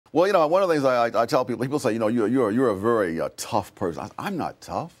Well, you know, one of the things I tell people say, you know, you're a very tough person. I'm not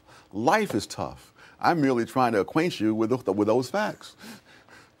tough. Life is tough. I'm merely trying to acquaint you with those facts.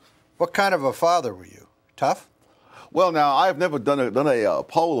 What kind of a father were you? Tough? Well, now, I've never done a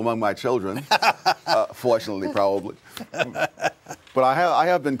poll among my children, fortunately, probably. But I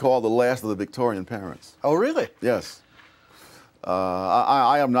have been called the last of the Victorian parents. Oh, really? Yes.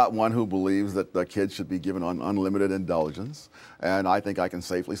 I am not one who believes that the kids should be given unlimited indulgence, and I think I can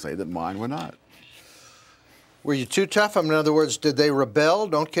safely say that mine were not. Were you too tough? In other words, did they rebel?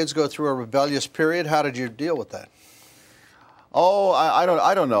 Don't kids go through a rebellious period? How did you deal with that? Oh, I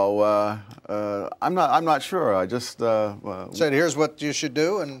don't know. I'm not sure. I just said, here's what you should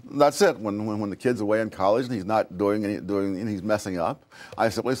do, and that's it. When the kid's away in college and he's not doing he's messing up, I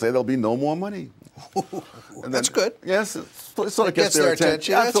simply say there'll be no more money. That's good. Yes, it sort of gets their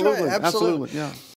attention. Absolutely, That's right. absolutely, yeah.